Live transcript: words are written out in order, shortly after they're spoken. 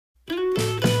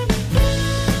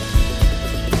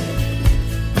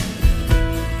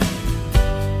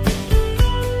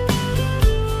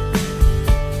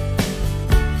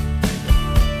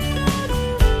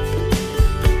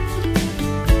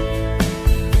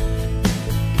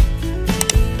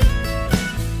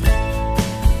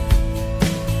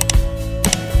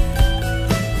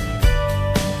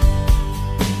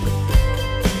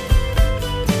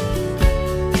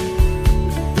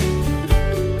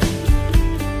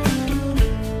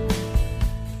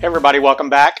Hey everybody, welcome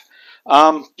back.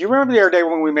 Do you remember the other day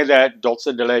when we made that dulce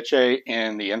de leche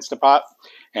in the Instapot?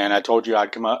 And I told you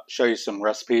I'd come up, show you some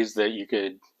recipes that you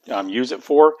could use it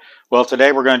for. Well,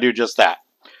 today we're going to do just that.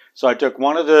 So I took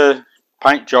one of the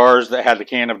pint jars that had the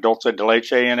can of dulce de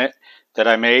leche in it that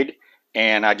I made,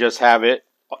 and I just have it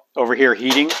over here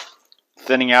heating,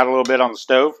 thinning out a little bit on the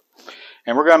stove.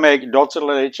 And we're going to make dulce de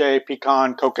leche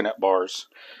pecan coconut bars.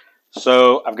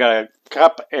 So I've got a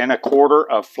cup and a quarter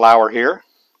of flour here.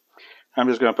 I'm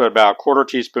just going to put about a quarter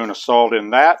teaspoon of salt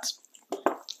in that.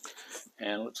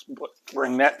 And let's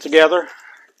bring that together.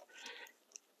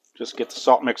 Just get the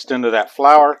salt mixed into that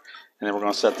flour. And then we're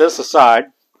going to set this aside.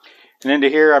 And into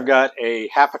here I've got a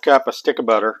half a cup of stick of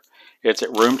butter. It's at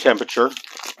room temperature.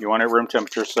 You want it at room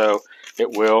temperature so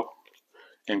it will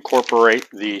incorporate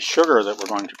the sugar that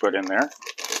we're going to put in there.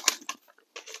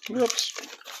 Oops.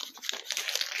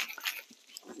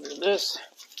 This.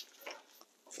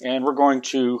 And we're going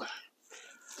to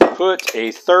put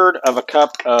a third of a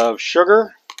cup of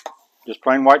sugar, just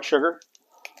plain white sugar,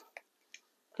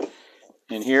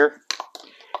 in here.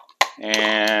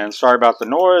 And sorry about the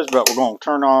noise, but we're going to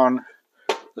turn on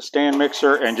the stand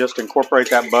mixer and just incorporate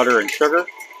that butter and sugar.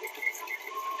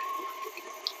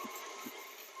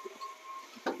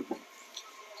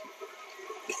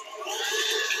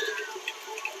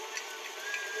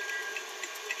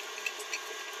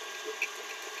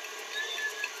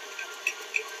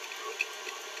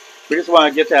 We just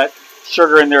want to get that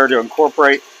sugar in there to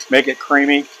incorporate, make it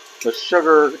creamy. The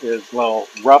sugar is a little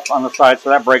rough on the side, so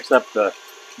that breaks up the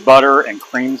butter and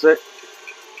creams it.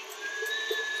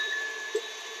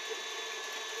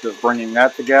 Just bringing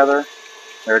that together.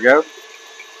 There we go.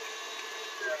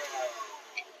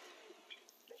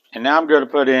 And now I'm going to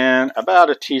put in about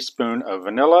a teaspoon of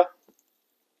vanilla.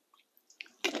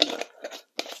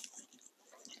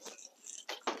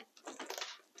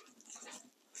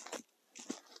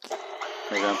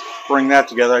 We're going to bring that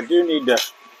together. I do need to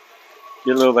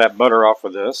get a little of that butter off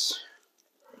of this.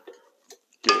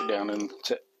 Get it down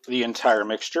into the entire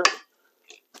mixture.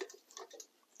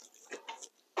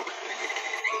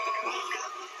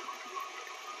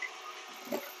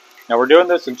 Now we're doing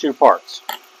this in two parts.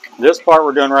 This part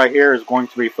we're doing right here is going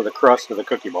to be for the crust of the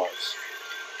cookie bars.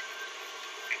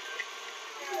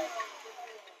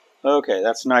 Okay,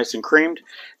 that's nice and creamed.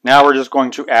 Now we're just going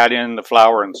to add in the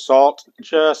flour and salt,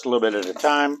 just a little bit at a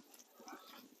time.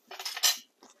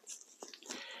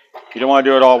 You don't want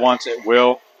to do it all at once, it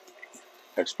will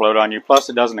explode on you. Plus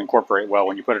it doesn't incorporate well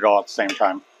when you put it all at the same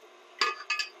time.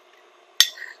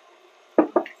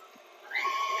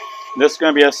 This is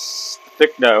going to be a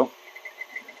thick dough.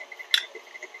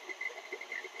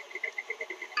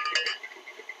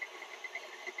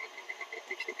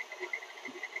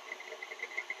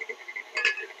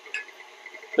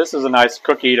 This is a nice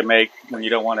cookie to make when you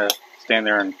don't want to stand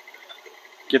there and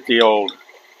get the old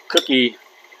cookie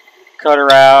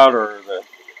cutter out or the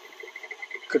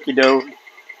cookie dough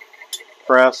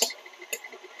press.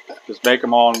 Just bake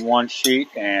them all in one sheet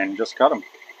and just cut them.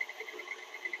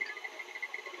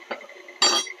 There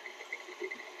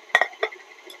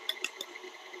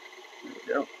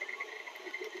we go.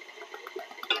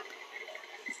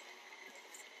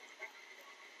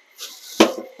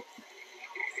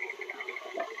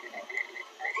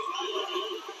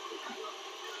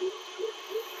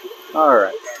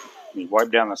 Alright, you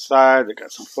wipe down the side, they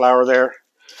got some flour there.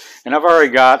 And I've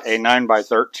already got a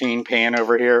 9x13 pan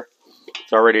over here.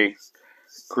 It's already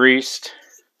greased,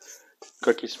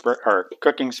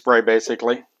 cooking spray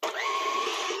basically.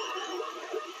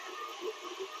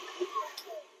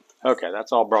 Okay,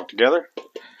 that's all brought together.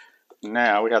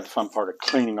 Now we have the fun part of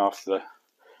cleaning off the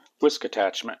whisk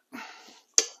attachment.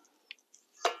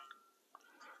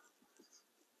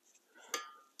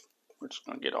 We're just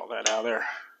going to get all that out of there.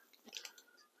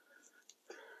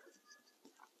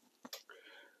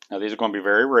 Now these are going to be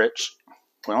very rich.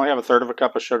 We only have a third of a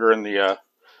cup of sugar in the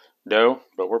dough,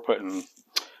 but we're putting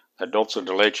that dulce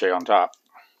de leche on top.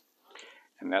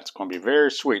 And that's going to be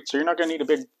very sweet. So you're not going to need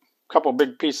a couple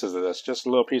big pieces of this, just a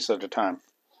little piece at a time.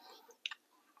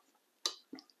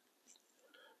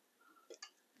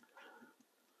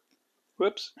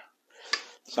 Whoops.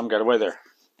 Some got away there.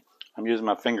 I'm using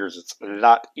my fingers. It's a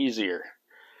lot easier.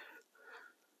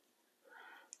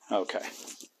 Okay.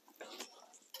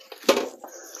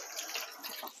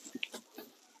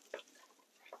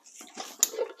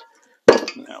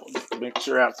 Now we'll get the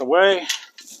mixer out the way.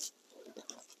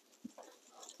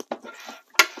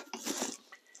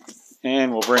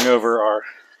 And we'll bring over our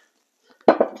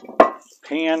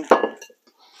pan.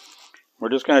 We're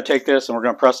just going to take this and we're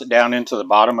going to press it down into the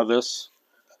bottom of this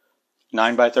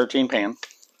 9x13 pan.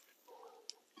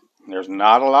 There's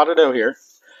not a lot of dough here,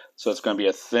 so it's going to be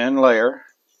a thin layer.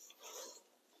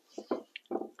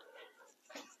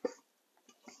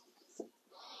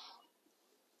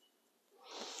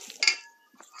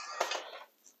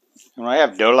 And when I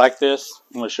have dough like this,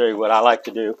 I'm going to show you what I like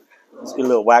to do. Let's get a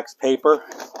little wax paper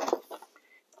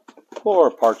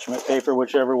or parchment paper,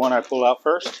 whichever one I pull out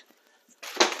first.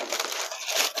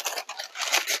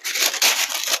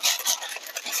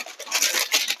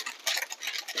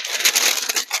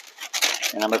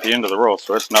 And I'm at the end of the roll,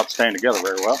 so it's not staying together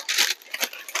very well.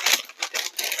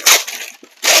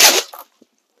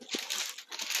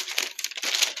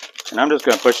 And I'm just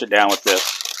going to push it down with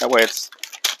this. That way it's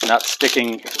not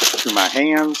sticking to my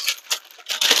hands.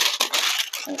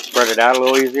 And spread it out a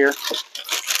little easier.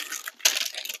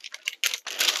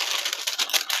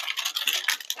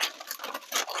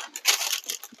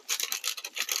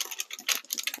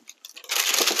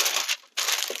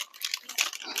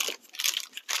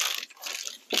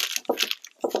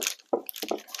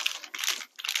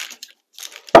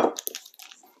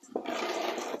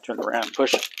 Turn it around and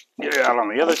push it. Get it out on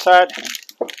the other side.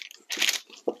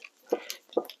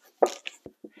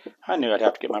 I knew I'd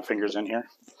have to get my fingers in here.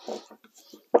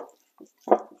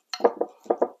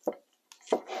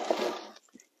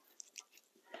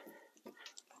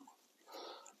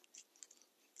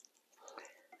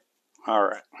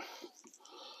 Alright.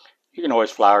 You can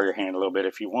always flour your hand a little bit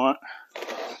if you want.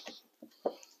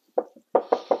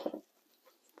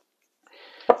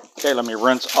 Okay, let me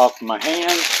rinse off my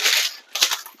hands.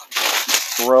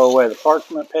 Throw away the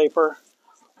parchment paper.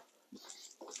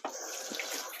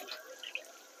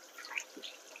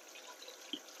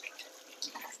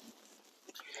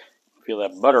 Feel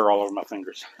that butter all over my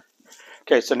fingers.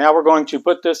 Okay, so now we're going to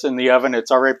put this in the oven.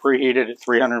 It's already preheated at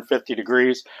 350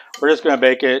 degrees. We're just going to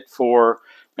bake it for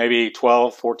maybe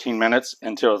 12, 14 minutes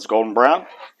until it's golden brown,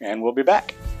 and we'll be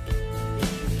back.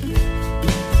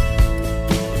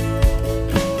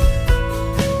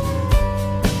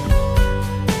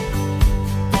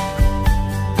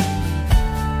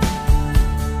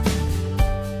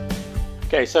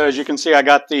 Okay, so as you can see, I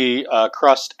got the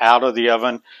crust out of the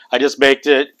oven. I just baked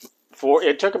it for,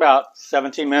 it took about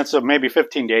 17 minutes, so maybe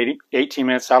 15 to 18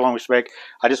 minutes, how long we should bake.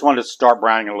 I just wanted to start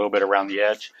browning a little bit around the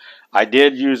edge. I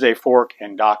did use a fork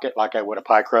and dock it like I would a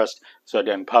pie crust so it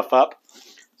didn't puff up.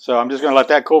 So I'm just going to let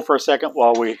that cool for a second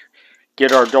while we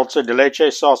get our dulce de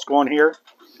leche sauce going here.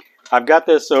 I've got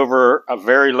this over a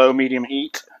very low medium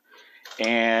heat,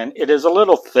 and it is a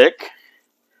little thick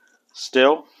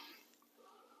still.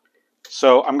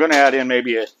 So I'm going to add in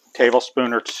maybe a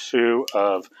tablespoon or two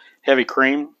of heavy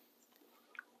cream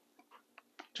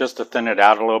just to thin it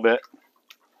out a little bit.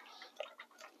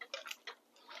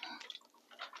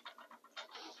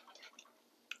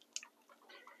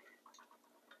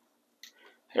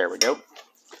 There we go. So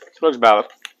it looks about a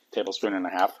tablespoon and a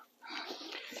half.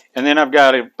 And then I've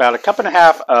got about a cup and a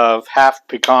half of half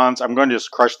pecans. I'm going to just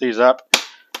crush these up.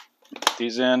 Put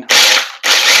these in.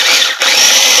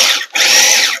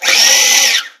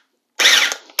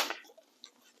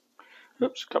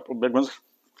 Oops, a couple of big ones.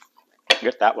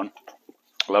 Get that one.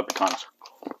 I love pecans.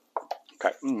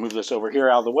 Okay, move this over here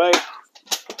out of the way.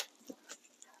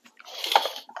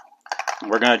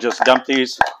 We're going to just dump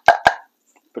these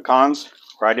pecans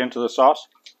right into the sauce.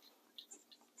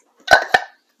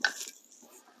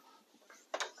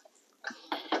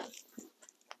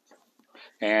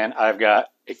 And I've got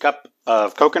a cup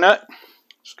of coconut.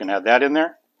 Just going to add that in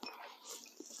there.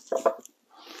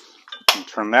 And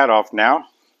turn that off now.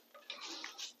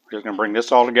 We're just going to bring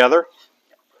this all together.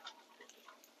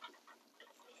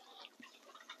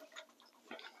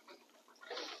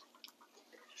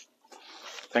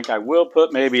 I think I will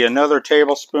put maybe another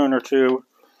tablespoon or two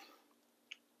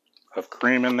of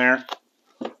cream in there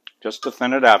just to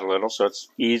thin it out a little so it's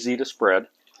easy to spread.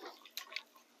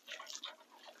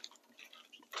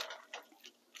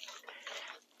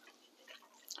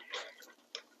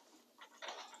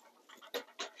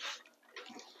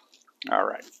 All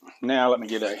right, now let me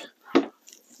get a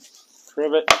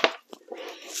trivet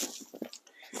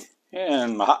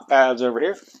and my hot pads over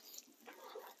here.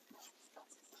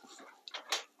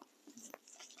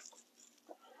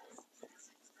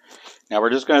 Now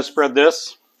we're just going to spread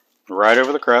this right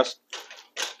over the crust.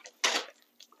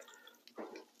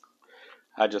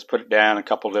 I just put it down a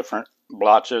couple different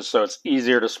blotches so it's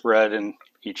easier to spread in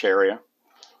each area.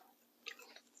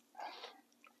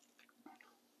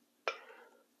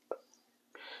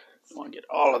 I want to get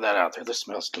all of that out there. This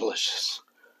smells delicious.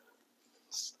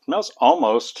 It smells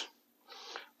almost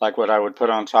like what I would put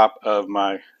on top of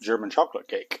my German chocolate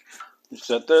cake.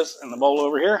 Set this in the bowl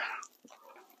over here.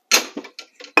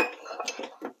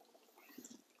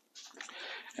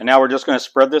 And now we're just going to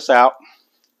spread this out.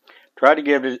 Try to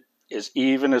give it as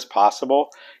even as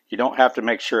possible. You don't have to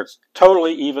make sure it's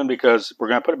totally even because we're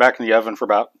going to put it back in the oven for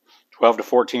about 12 to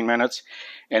 14 minutes.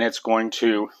 And it's going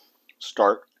to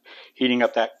start heating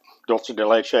up that dulce de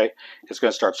leche. It's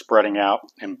going to start spreading out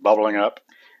and bubbling up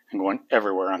and going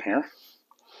everywhere on here.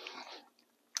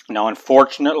 Now,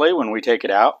 unfortunately, when we take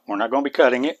it out, we're not going to be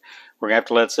cutting it. We're going to have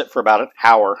to let it sit for about an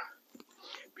hour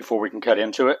before we can cut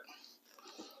into it.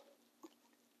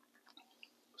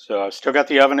 So I've still got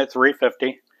the oven at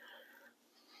 350.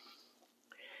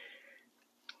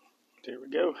 There we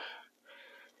go.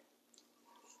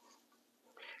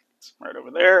 It's right over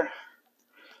there.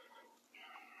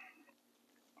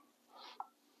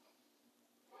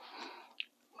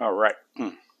 All right.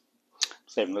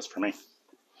 Saving this for me.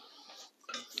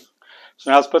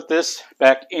 So now let's put this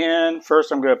back in.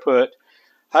 First I'm going to put,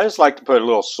 I just like to put a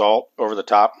little salt over the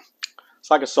top.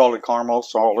 It's like a salted caramel,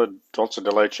 salted dulce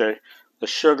de leche. The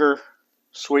sugar,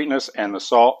 sweetness, and the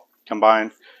salt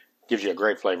combined gives you a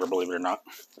great flavor, believe it or not.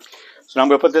 So now I'm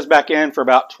going to put this back in for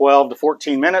about 12 to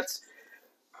 14 minutes.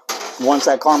 Once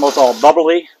that caramel's all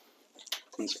bubbly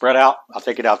and spread out, I'll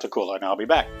take it out to cool it and I'll be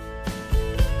back.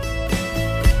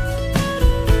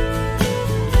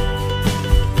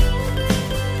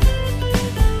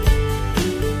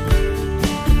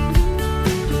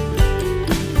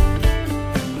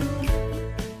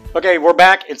 Okay, we're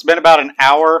back. It's been about an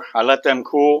hour. I let them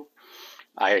cool.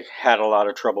 I had a lot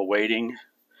of trouble waiting,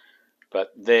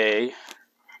 but they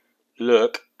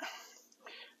look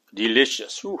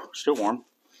delicious. Ooh, still warm.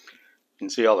 You can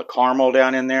see all the caramel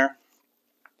down in there.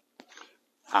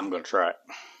 I'm going to try it.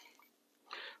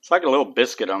 It's like a little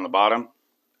biscuit on the bottom.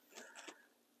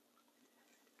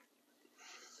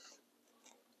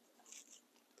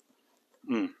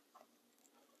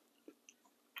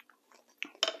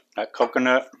 That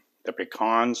coconut, the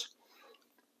pecans,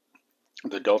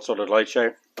 the dulce de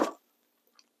leche.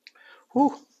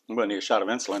 Whew, I'm going to need a shot of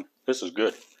insulin. This is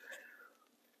good.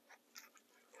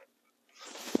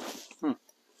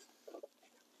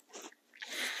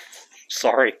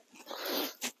 Sorry.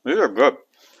 These are good.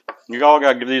 You all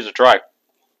got to give these a try.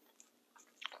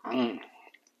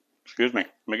 Excuse me.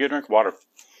 Let me get a drink of water.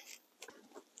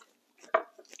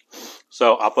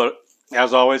 So I'll put,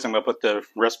 as always, I'm going to put the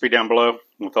recipe down below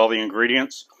with all the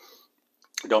ingredients.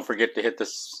 Don't forget to hit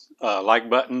this like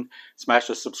button, smash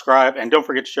the subscribe, and don't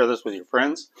forget to share this with your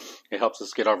friends. It helps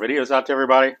us get our videos out to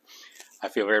everybody. I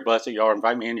feel very blessed that y'all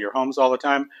invite me into your homes all the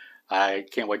time. I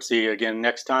can't wait to see you again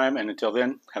next time, and until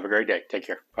then, have a great day. Take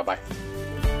care. Bye-bye.